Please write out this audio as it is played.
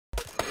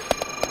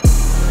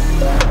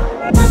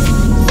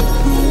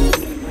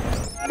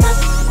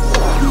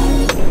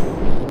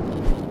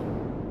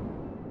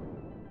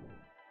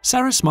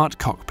CERATIZIT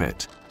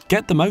Cockpit.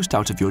 Get the most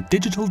out of your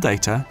digital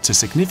data to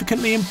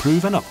significantly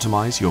improve and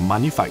optimize your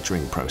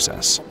manufacturing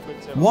process.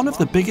 One of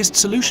the biggest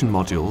solution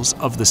modules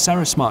of the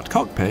CERATIZIT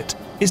Cockpit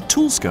is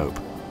Toolscope,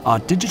 our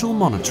digital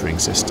monitoring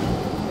system.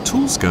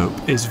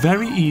 Toolscope is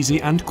very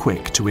easy and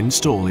quick to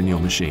install in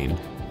your machine.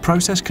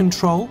 Process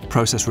control,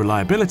 process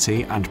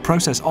reliability, and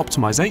process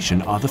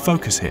optimization are the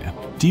focus here.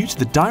 Due to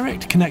the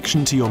direct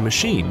connection to your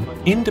machine,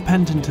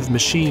 independent of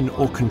machine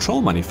or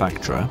control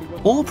manufacturer,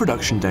 all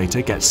production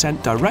data gets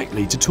sent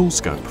directly to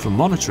Toolscope for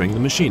monitoring the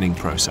machining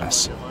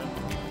process.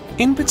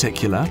 In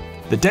particular,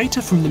 the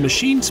data from the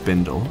machine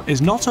spindle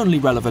is not only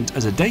relevant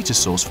as a data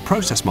source for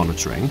process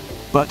monitoring,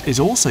 but is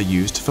also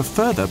used for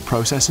further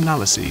process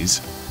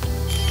analyses.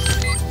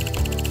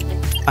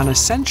 An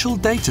essential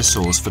data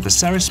source for the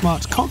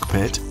CERATIZIT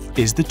Cockpit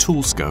is the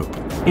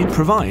Toolscope. It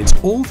provides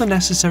all the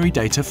necessary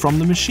data from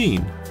the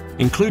machine,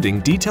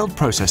 including detailed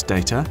process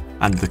data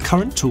and the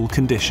current tool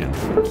condition.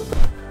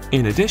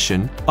 In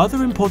addition,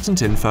 other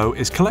important info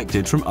is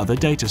collected from other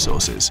data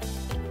sources,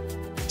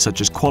 such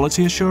as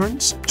quality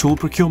assurance, tool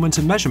procurement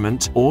and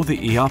measurement, or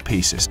the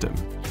ERP system.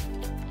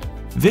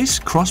 This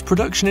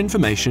cross-production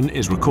information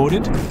is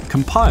recorded,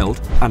 compiled,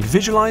 and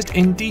visualized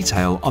in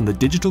detail on the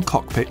digital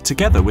cockpit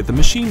together with the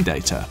machine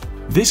data.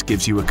 This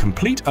gives you a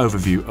complete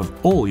overview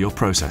of all your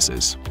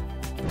processes.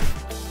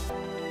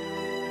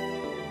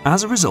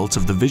 As a result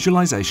of the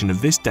visualization of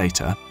this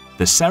data,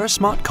 the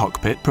CERATIZIT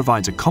Cockpit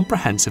provides a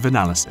comprehensive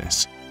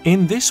analysis.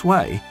 In this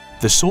way,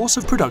 the source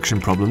of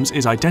production problems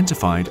is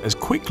identified as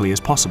quickly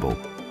as possible,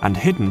 and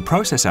hidden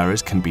process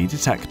errors can be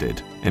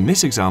detected. In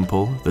this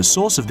example, the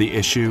source of the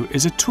issue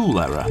is a tool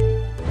error.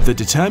 The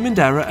determined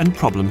error and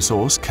problem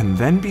source can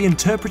then be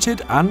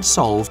interpreted and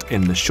solved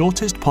in the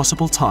shortest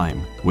possible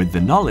time, with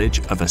the knowledge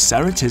of a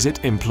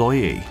CERATIZIT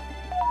employee.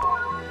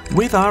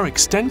 With our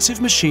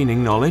extensive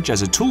machining knowledge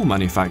as a tool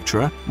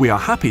manufacturer, we are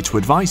happy to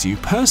advise you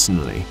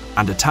personally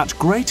and attach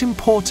great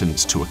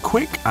importance to a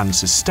quick and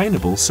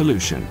sustainable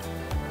solution.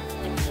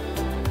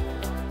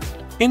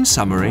 In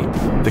summary,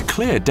 the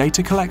clear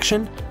data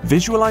collection,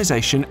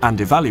 visualization and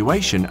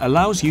evaluation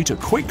allows you to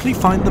quickly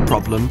find the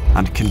problem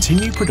and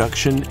continue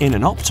production in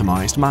an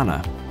optimized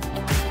manner.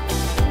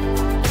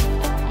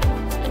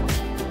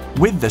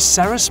 With the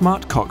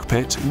CERATIZIT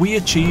Cockpit, we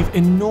achieve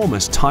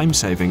enormous time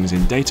savings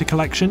in data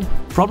collection,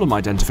 problem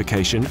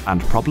identification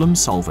and problem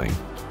solving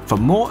for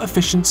more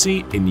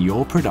efficiency in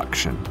your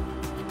production.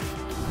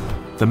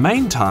 The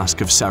main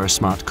task of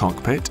CERATIZIT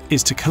Cockpit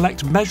is to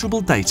collect measurable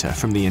data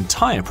from the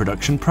entire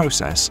production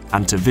process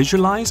and to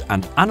visualize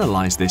and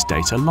analyze this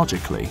data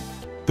logically.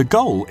 The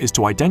goal is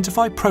to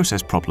identify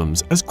process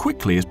problems as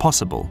quickly as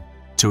possible,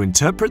 to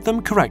interpret them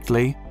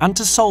correctly and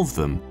to solve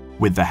them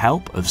with the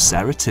help of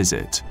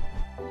CERATIZIT.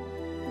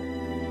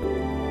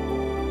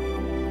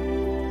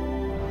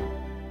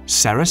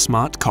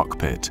 CERATIZIT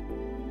Cockpit.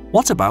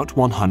 What about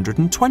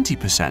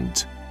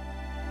 120%?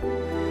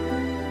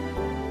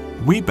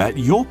 We bet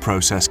your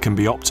process can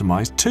be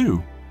optimized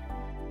too.